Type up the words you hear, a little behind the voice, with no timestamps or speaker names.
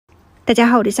大家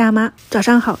好，我是夏妈，早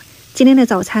上好。今天的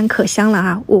早餐可香了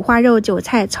啊！五花肉韭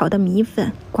菜炒的米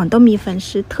粉，广东米粉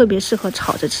是特别适合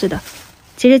炒着吃的。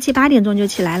其实7、8点钟就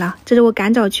起来了，这是我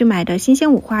赶早去买的新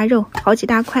鲜五花肉，好几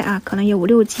大块啊，可能有5、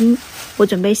6斤。我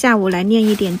准备下午来炼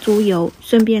一点猪油，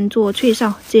顺便做脆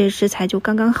臊，这些食材就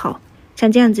刚刚好。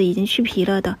像这样子已经去皮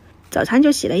了的，早餐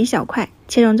就洗了一小块，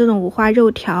切成这种五花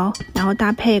肉条，然后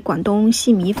搭配广东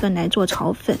细米粉来做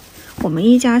炒粉。我们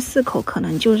一家4口可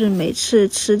能就是每次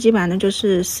吃基本上就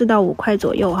是4到5块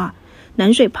左右啊。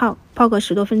冷水泡个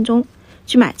10多分钟。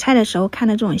去买菜的时候看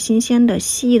到这种新鲜的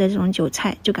细的这种韭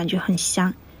菜就感觉很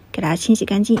香，给它清洗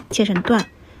干净，切成段，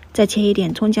再切一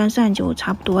点葱姜蒜就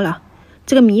差不多了。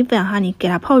这个米粉哈，你给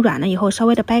它泡软了以后稍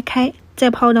微的掰开，再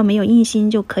泡到没有硬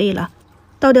心就可以了。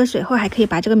倒掉水后还可以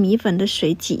把这个米粉的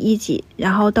水挤一挤，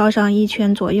然后倒上1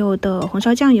圈左右的红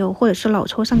烧酱油或者是老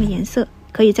抽上个颜色，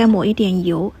可以再抹一点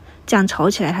油，这样炒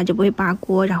起来它就不会扒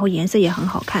锅，然后颜色也很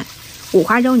好看。五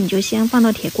花肉你就先放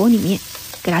到铁锅里面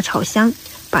给它炒香，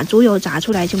把猪油炸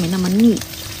出来就没那么腻，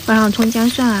放上葱姜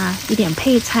蒜啊，一点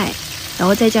配菜，然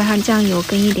后再加上酱油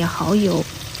跟一点蚝油，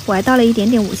我还倒了一点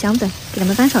点五香粉，给它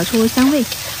们翻炒出香味，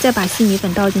再把细米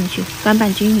粉倒进去翻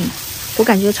拌均匀。我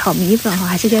感觉炒米粉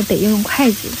还是得用筷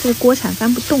子，这个锅铲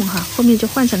翻不动后面就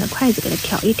换成了筷子给它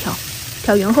挑一挑，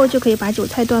挑匀后就可以把韭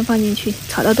菜段放进去，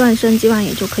炒到段生，基本上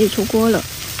也就可以出锅了。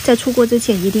在出锅之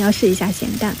前一定要试一下咸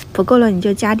淡，不够了你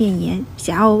就加点盐，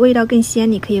想要味道更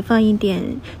鲜你可以放一点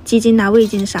鸡精啊、味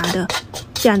精啥的。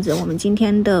这样子我们今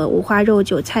天的五花肉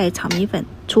韭菜炒米粉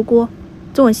出锅。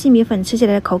这种细米粉吃起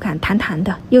来的口感弹弹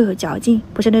的，又有嚼劲，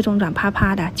不是那种软趴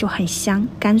趴的，就很香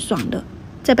干爽的。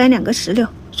再掰2个石榴，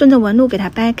顺着纹路给它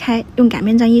掰开，用擀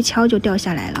面杖一敲就掉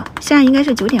下来了。现在应该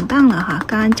是9点半了哈，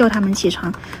刚刚叫他们起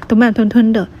床都慢吞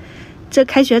吞的。这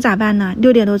开学咋办呢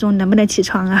？6点多钟能不能起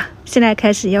床啊？现在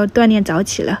开始要锻炼早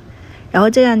起了。然后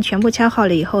这样全部敲好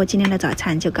了以后，今天的早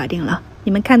餐就搞定了。你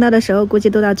们看到的时候估计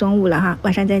都到中午了哈，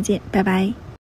晚上再见，拜拜。